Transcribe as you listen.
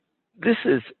This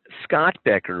is Scott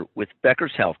Becker with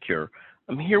Becker's Healthcare.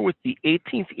 I'm here with the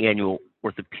 18th Annual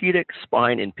Orthopedic,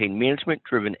 Spine, and Pain Management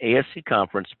Driven ASC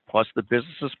Conference, plus the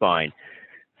Business of Spine.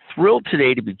 Thrilled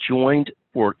today to be joined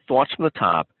for Thoughts from the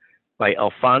Top by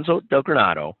Alfonso Del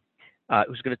Granado,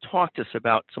 who's going to talk to us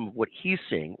about some of what he's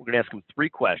seeing. We're going to ask him three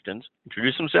questions: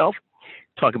 introduce himself,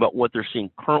 talk about what they're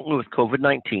seeing currently with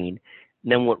COVID-19, and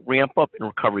then what ramp up and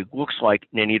recovery looks like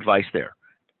and any advice there.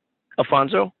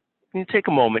 Alfonso, can you take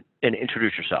a moment and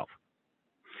introduce yourself?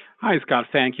 Hi, Scott.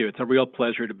 Thank you. It's a real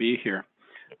pleasure to be here.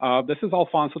 This is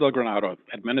Alfonso Del Granado,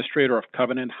 administrator of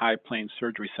Covenant High Plains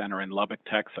Surgery Center in Lubbock,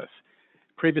 Texas.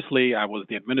 Previously, I was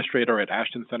the administrator at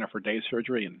Ashton Center for Day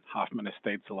Surgery in Hoffman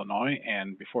Estates, Illinois,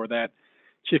 and before that,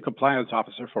 Chief Compliance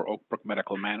Officer for Oak Brook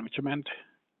Medical Management,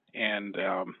 and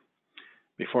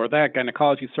before that,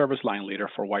 Gynecology Service Line Leader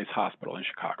for Weiss Hospital in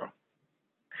Chicago.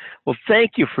 Well,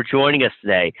 thank you for joining us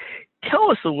today.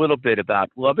 Tell us a little bit about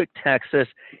Lubbock, Texas,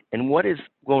 and what is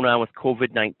going on with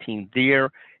COVID-19 there.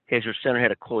 Has your center had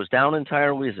to close down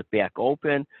entirely? Is it back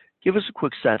open? Give us a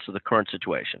quick sense of the current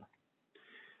situation.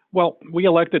 Well, we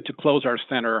elected to close our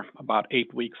center about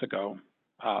 8 weeks ago,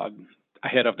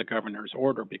 ahead of the governor's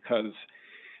order, because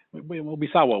we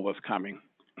saw what was coming.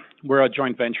 We're a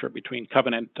joint venture between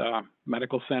Covenant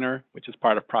Medical Center, which is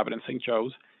part of Providence St.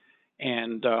 Joe's,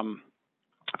 and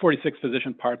 46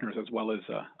 physician partners, as well as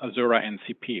Azura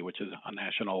NCP, which is a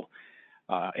national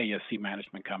ASC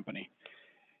management company.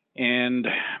 And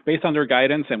based on their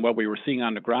guidance and what we were seeing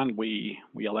on the ground, we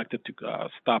elected to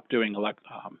stop doing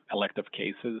elective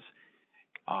cases.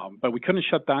 But we couldn't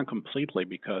shut down completely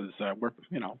because we're,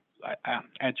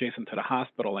 adjacent to the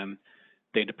hospital, and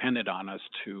they depended on us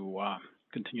to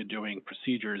continue doing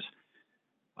procedures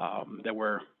that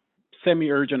were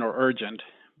semi-urgent or urgent,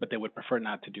 but they would prefer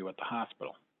not to do at the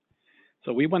hospital.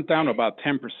 So we went down to about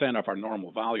 10% of our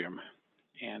normal volume,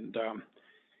 and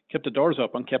kept the doors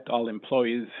open, kept all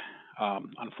employees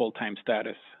on full-time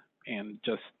status, and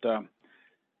just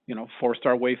forced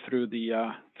our way through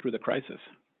the crisis.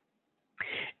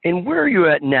 And where are you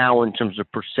at now in terms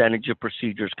of percentage of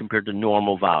procedures compared to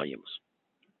normal volumes?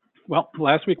 Well,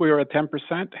 last week we were at 10%,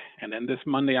 and then this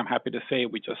Monday, I'm happy to say,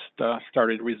 we just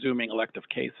started resuming elective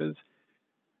cases.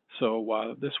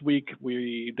 So this week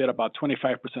we did about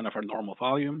 25% of our normal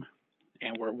volume,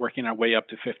 and we're working our way up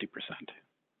to 50%.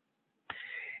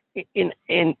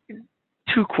 And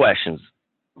two questions.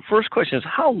 First question is,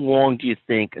 how long do you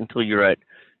think until you're at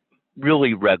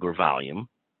really regular volume?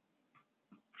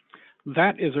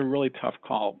 That is a really tough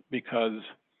call because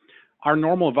our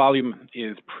normal volume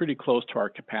is pretty close to our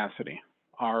capacity.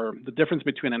 The difference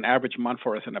between an average month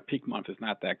for us and a peak month is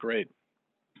not that great.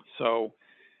 So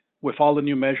with all the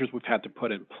new measures we've had to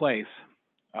put in place,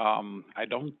 I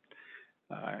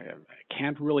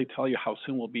can't really tell you how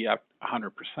soon we'll be at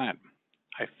 100%.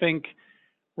 I think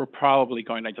we're probably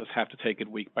going to just have to take it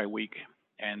week by week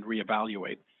and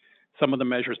reevaluate. Some of the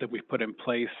measures that we've put in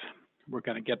place, we're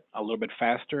going to get a little bit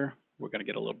faster. We're going to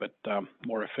get a little bit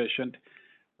more efficient.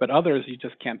 But others, you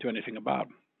just can't do anything about.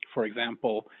 For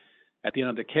example, at the end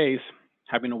of the case,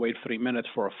 having to wait 3 minutes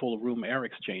for a full room air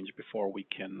exchange before we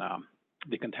can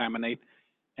decontaminate,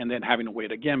 and then having to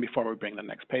wait again before we bring the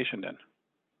next patient in.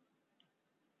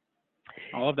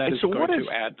 All of that is going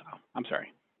to add. I'm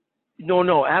sorry.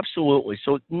 No, absolutely.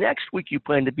 So next week you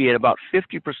plan to be at about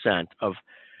 50% of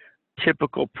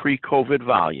typical pre-COVID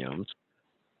volumes.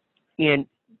 And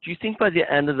do you think by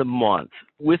the end of the month,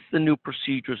 with the new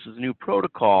procedures, the new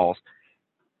protocols,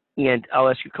 and I'll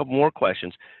ask you a couple more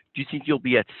questions, do you think you'll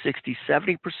be at 60,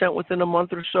 70% within a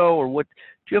month or so? Or what?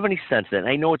 Do you have any sense of that?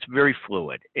 I know it's very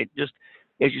fluid. It just,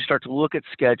 as you start to look at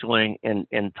scheduling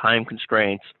and time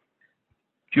constraints,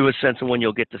 do you have a sense of when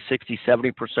you'll get to 60,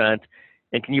 70%?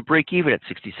 And can you break even at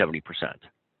 60, 70%?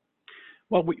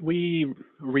 Well, we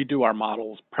redo our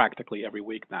models practically every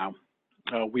week now.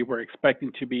 We were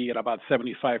expecting to be at about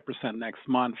 75% next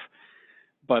month,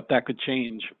 but that could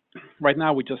change. Right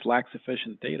now, we just lack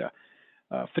sufficient data.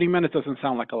 3 minutes doesn't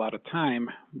sound like a lot of time,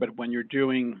 but when you're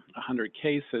doing 100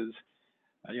 cases,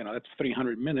 that's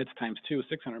 300 minutes times 2,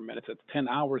 600 minutes. It's 10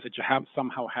 hours that you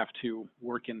somehow have to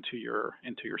work into your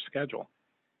schedule.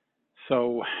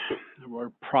 So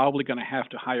we're probably going to have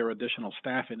to hire additional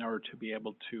staff in order to be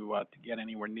able to get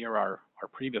anywhere near our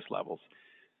previous levels.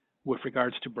 With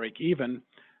regards to break even,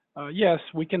 yes,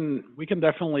 we can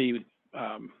definitely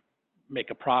make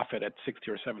a profit at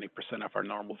 60 or 70% of our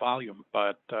normal volume,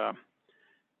 but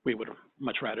we would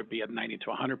much rather be at 90 to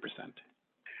 100%.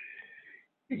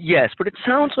 Yes, but it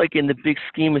sounds like in the big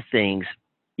scheme of things,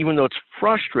 even though it's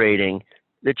frustrating,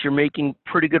 that you're making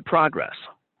pretty good progress.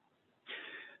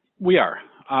 We are.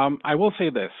 I will say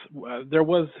this. There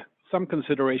was some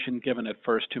consideration given at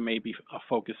first to maybe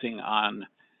focusing on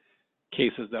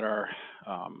cases that are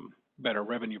better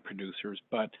revenue producers,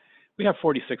 but we have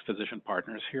 46 physician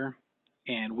partners here,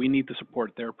 and we need to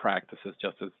support their practices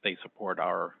just as they support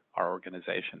our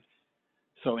organization.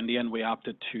 So in the end, we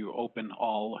opted to open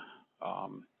all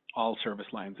service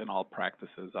lines and all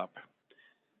practices up.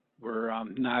 We're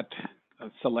not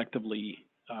selectively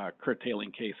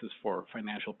curtailing cases for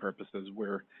financial purposes.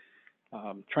 We're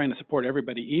trying to support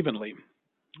everybody evenly.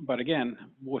 But again,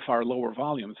 with our lower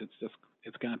volumes,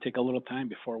 it's going to take a little time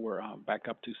before we're back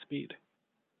up to speed.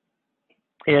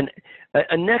 And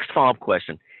a next follow-up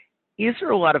question: is there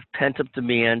a lot of pent-up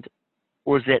demand,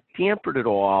 or is that dampened at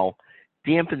all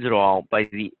by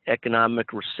the economic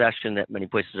recession that many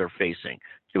places are facing?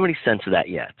 Do you have any sense of that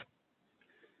yet?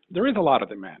 There is a lot of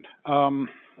demand.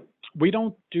 We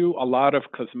don't do a lot of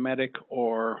cosmetic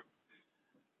or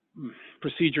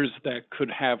procedures that could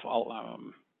have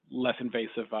less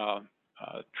invasive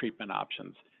treatment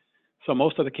options. So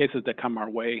most of the cases that come our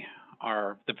way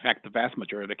are, in fact, the vast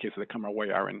majority of the cases that come our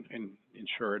way are in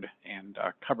insured and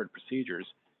covered procedures.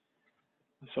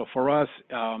 So for us,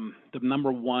 the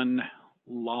number one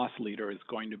loss leader is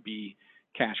going to be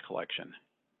cash collection.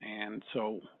 And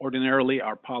so ordinarily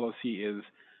our policy is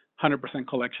 100%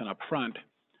 collection up front,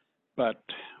 but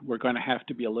we're going to have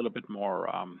to be a little bit more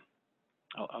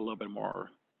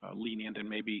lenient and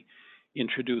maybe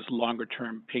introduce longer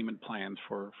term payment plans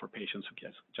for patients who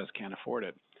just can't afford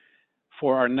it.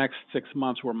 For our next 6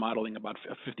 months, we're modeling about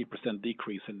a 50%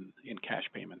 decrease in cash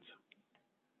payments.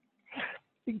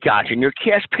 Gotcha. And your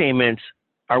cash payments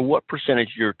are what percentage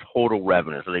of your total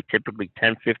revenues? Are they typically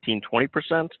 10, 15,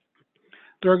 20%?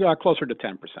 They're closer to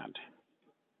 10%.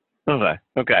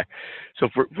 Okay. So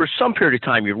for some period of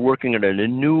time, you're working at a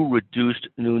new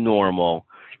normal,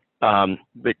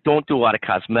 but don't do a lot of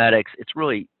cosmetics. It's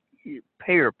really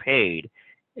payer paid,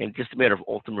 and just a matter of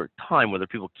ultimate time, whether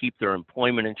people keep their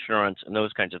employment insurance and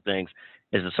those kinds of things,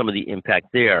 as to some of the impact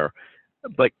there.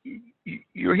 But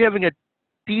you're having a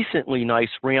decently nice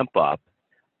ramp up.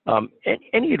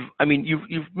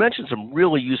 You've mentioned some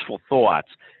really useful thoughts.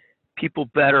 People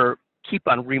better keep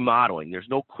on remodeling. There's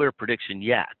no clear prediction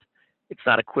yet. It's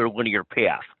not a clear linear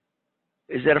path.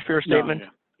 Is that a fair statement? No,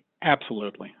 yeah.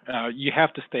 Absolutely. You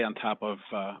have to stay on top of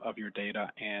your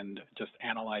data and just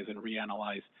analyze and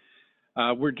reanalyze.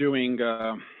 We're doing,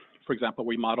 for example,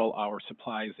 we model our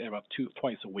supplies about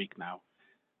twice a week now.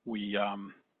 We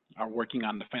are working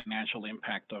on the financial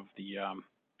impact of the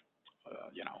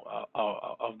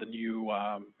new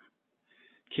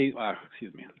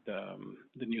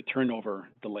the new turnover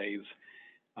delays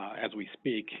as we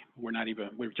speak. We're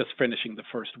just finishing the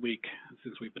first week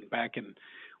since we've been back, and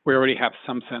we already have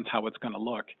some sense how it's going to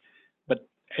look, but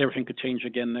everything could change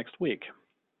again next week.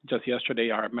 Just yesterday,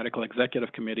 our medical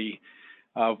executive committee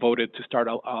voted to start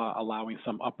allowing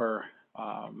some upper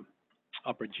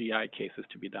GI cases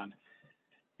to be done,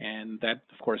 and that,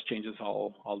 of course, changes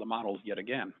all the models yet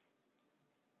again.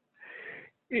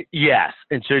 Yes,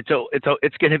 and so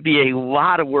it's going to be a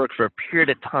lot of work for a period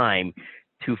of time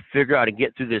to figure out and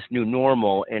get through this new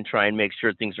normal and try and make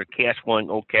sure things are cash flowing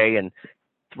okay and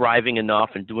thriving enough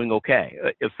and doing okay.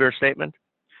 A fair statement?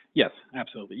 Yes,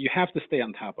 absolutely. You have to stay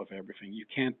on top of everything. You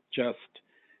can't just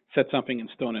set something in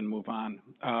stone and move on.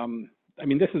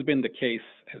 This has been the case,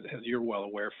 as you're well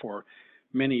aware, for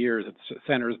many years. It's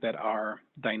centers that are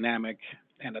dynamic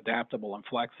and adaptable and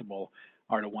flexible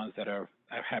are the ones that are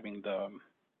having the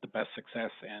best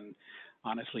success. And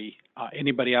honestly,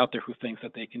 anybody out there who thinks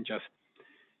that they can just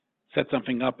set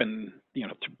something up and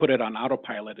to put it on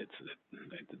autopilot,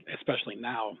 especially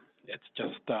now, it's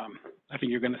just I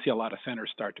think you're going to see a lot of centers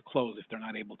start to close if they're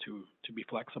not able to be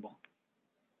flexible.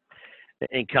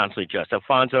 And constantly just.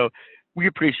 Alfonso, we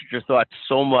appreciate your thoughts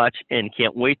so much and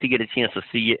can't wait to get a chance to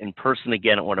see you in person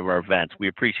again at one of our events. We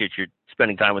appreciate you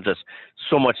spending time with us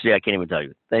so much today. I can't even tell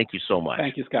you. Thank you so much.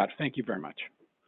 Thank you, Scott. Thank you very much.